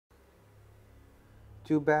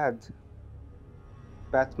too bad.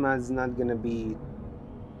 Batman's not gonna be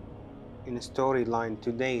in a storyline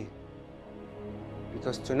today,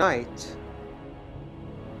 because tonight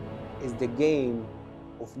is the game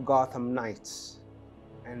of Gotham Knights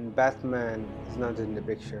and Batman is not in the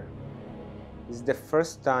picture. This is the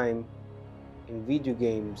first time in video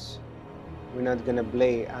games we're not gonna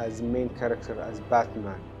play as main character as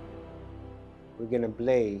Batman. We're gonna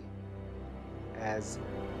play as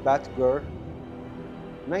Batgirl,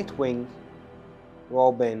 Nightwing,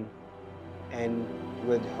 Robin, and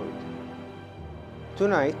Red Hood.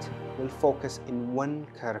 Tonight we'll focus in one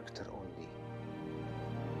character only.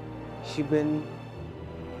 She's been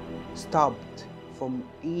stopped from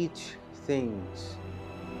each things.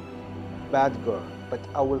 Batgirl, but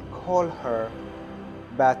I will call her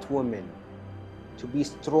Batwoman to be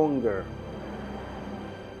stronger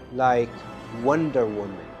like Wonder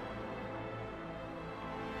Woman.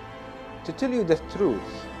 To tell you the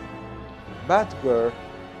truth, Batgirl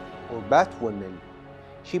or Batwoman,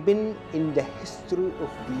 she been in the history of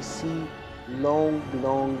DC long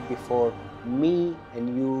before me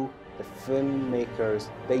and you, the filmmakers,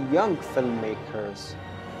 the young filmmakers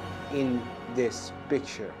in this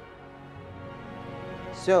picture.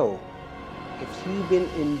 So, if she been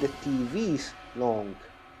in the TVs long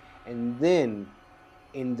and then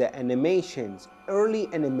in the animations, early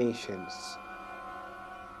animations,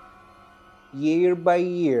 year by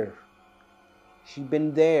year, she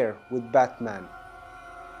been there with Batman.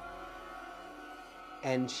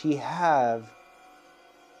 And she have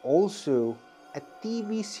also a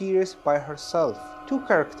TV series by herself, 2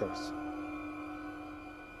 characters.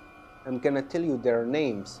 I'm gonna tell you their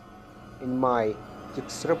names in my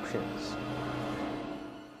descriptions.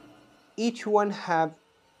 Each one have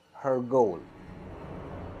her goal,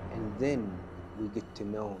 and then we get to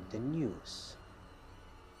know the news.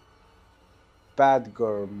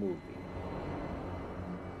 Batgirl movie,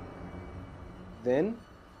 then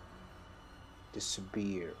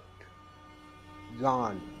disappeared,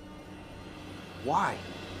 gone. Why?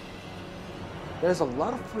 There's a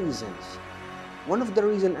lot of reasons. One of the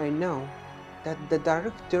reasons I know that the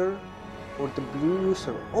director or the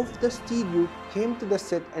producer of the studio came to the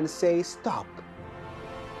set and say stop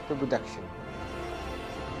the production.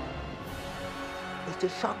 It's a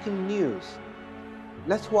shocking news.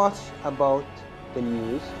 Let's watch about the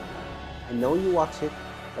news. I know you watch it,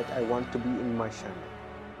 but I want to be in my channel.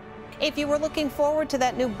 If you were looking forward to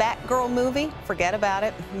that new Batgirl movie, forget about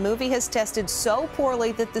it. The movie has tested so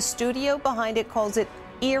poorly that the studio behind it calls it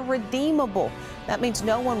irredeemable. That means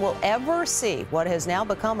no one will ever see what has now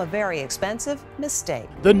become a very expensive mistake.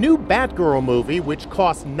 The new Batgirl movie, which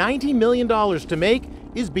cost $90 million to make,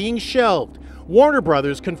 is being shelved. Warner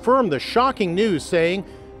Brothers confirmed the shocking news, saying,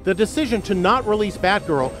 "The decision to not release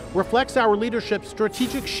Batgirl reflects our leadership's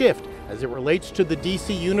strategic shift as it relates to the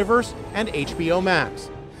DC Universe and HBO Max."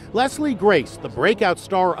 Leslie Grace, the breakout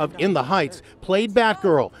star of In the Heights, played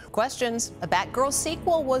Batgirl. Questions. A Batgirl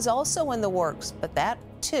sequel was also in the works, but that,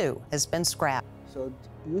 too, has been scrapped. So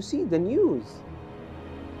you see the news.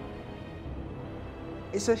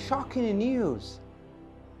 It's a shocking news.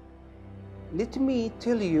 Let me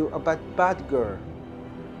tell you about Batgirl.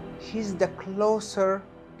 She's the closer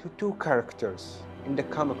to 2 characters in the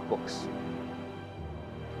comic books.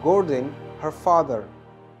 Gordon, her father,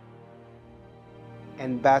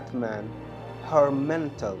 and Batman, her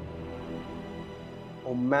mentor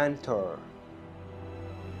or mentor.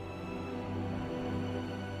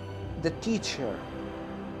 The teacher,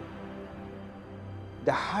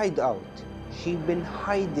 the hideout. She's been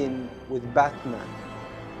hiding with Batman.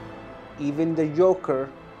 Even the Joker,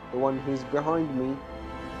 the one who's behind me,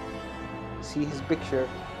 see his picture,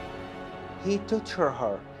 he tortured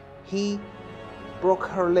her. He broke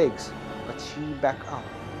her legs, but she back up.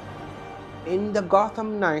 In the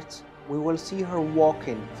Gotham Knights, we will see her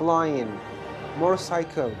walking, flying,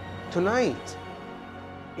 motorcycle. Tonight,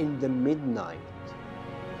 in the midnight,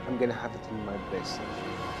 I'm gonna have it in my PlayStation.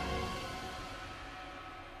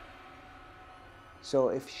 So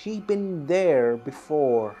if she been there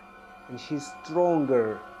before and she's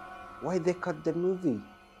stronger, why they cut the movie?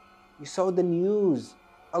 You saw the news.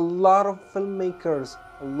 A lot of filmmakers,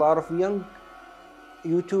 a lot of young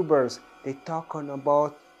YouTubers, they talking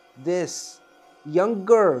about this. Young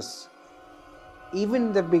girls,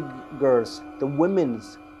 even the big girls, the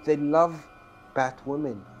women's, they love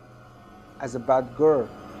Batwoman as a bad girl.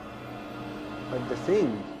 But the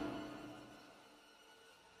thing,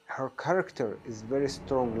 her character is very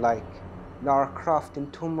strong, like Lara Croft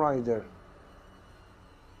in Tomb Raider,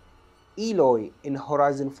 Eloy in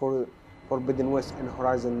Horizon Forbidden West and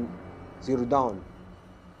Horizon Zero Dawn.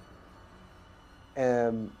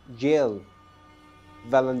 Jill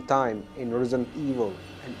Valentine in Resident Evil,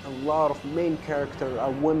 and a lot of main characters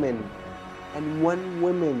are women, and one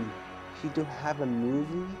woman, she don't have a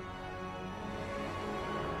movie,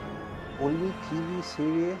 only TV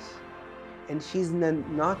series, and she's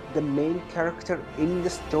not the main character in the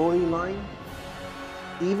storyline.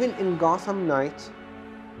 Even in Gotham Knights,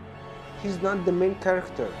 she's not the main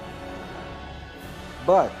character.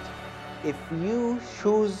 But if you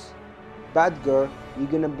choose Batgirl, you're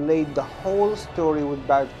gonna play the whole story with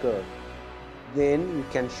Batgirl. Then you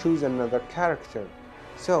can choose another character.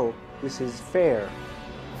 So this is fair.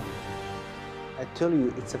 I tell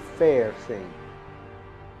you, it's a fair thing.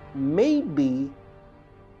 Maybe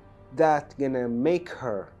that's gonna make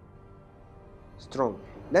her strong.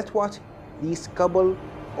 Let's watch these couple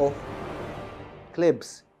of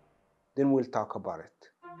clips, then we'll talk about it.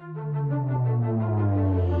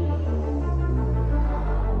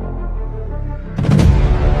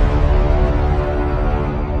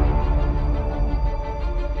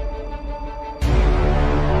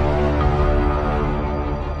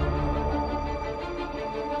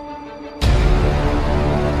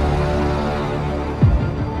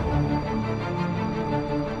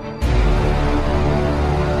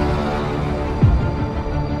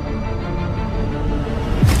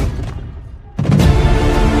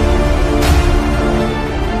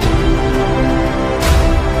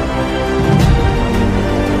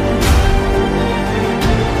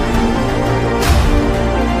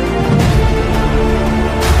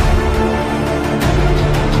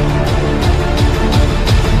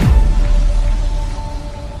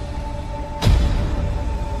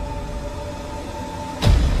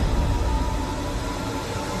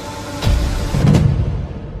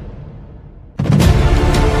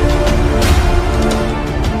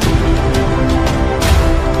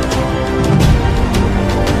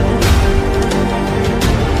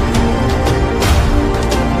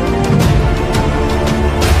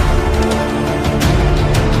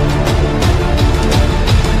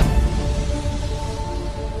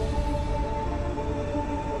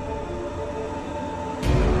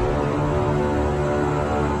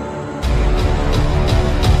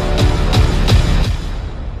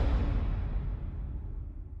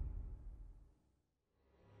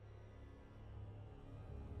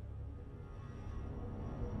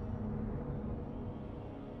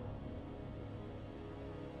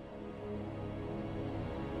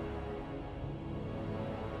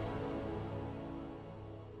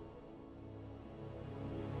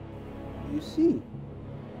 You see,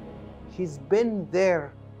 she's been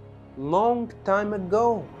there long time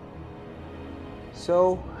ago.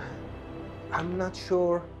 So I'm not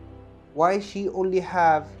sure why she only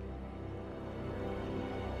have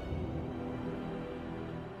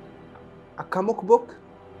a comic book,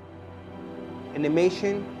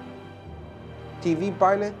 animation, TV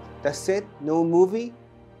pilot, that's it, no movie.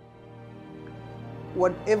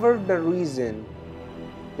 Whatever the reason,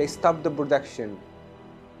 they stopped the production.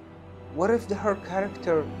 What if her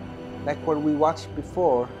character, like what we watched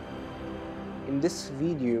before in this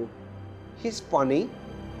video, he's funny,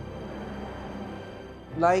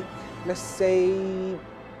 like let's say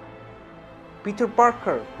Peter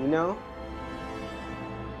Parker, you know,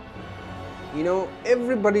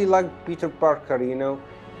 everybody liked Peter Parker,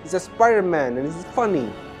 he's a Spider-Man and he's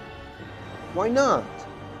funny, why not?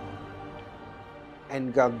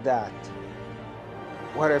 And got that.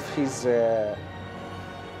 What if she's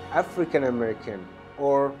African American,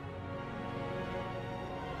 or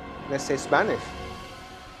let's say Spanish,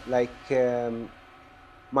 like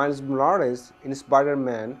Miles Morales in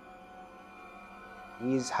Spider-Man,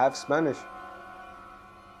 he's half Spanish.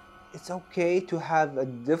 It's okay to have a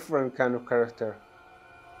different kind of character.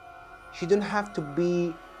 She don't have to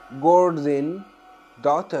be Gordon's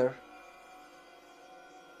daughter.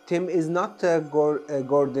 Tim is not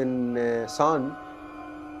Gordon's son,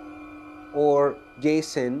 or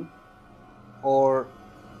Jason, or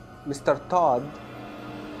Mr. Todd.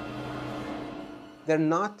 They're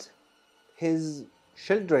not his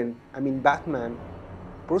children. I mean, Batman,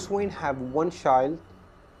 Bruce Wayne have one child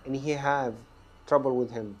and he have trouble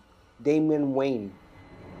with him, Damian Wayne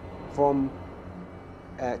from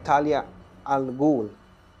Talia al Ghul.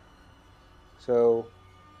 So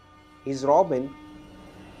he's Robin,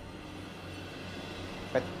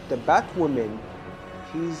 but the Batwoman,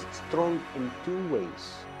 she's strong in two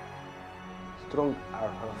ways. Strong,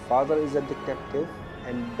 her father is a detective,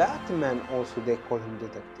 and Batman also, they call him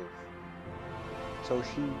detective. So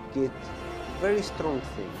she get very strong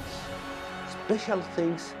things, special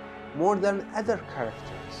things, more than other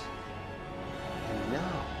characters. And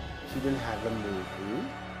now she didn't have a movie.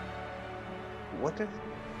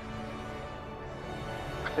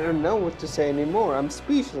 I don't know what to say anymore. I'm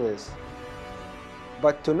speechless.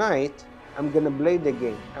 But tonight, I'm gonna play the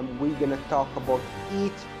game and we're gonna talk about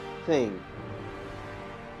each thing.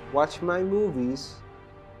 Watch my movies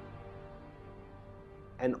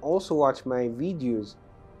and also watch my videos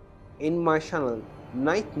in my channel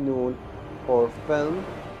Night Noon for Film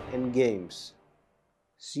and Games.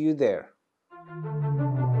 See you there.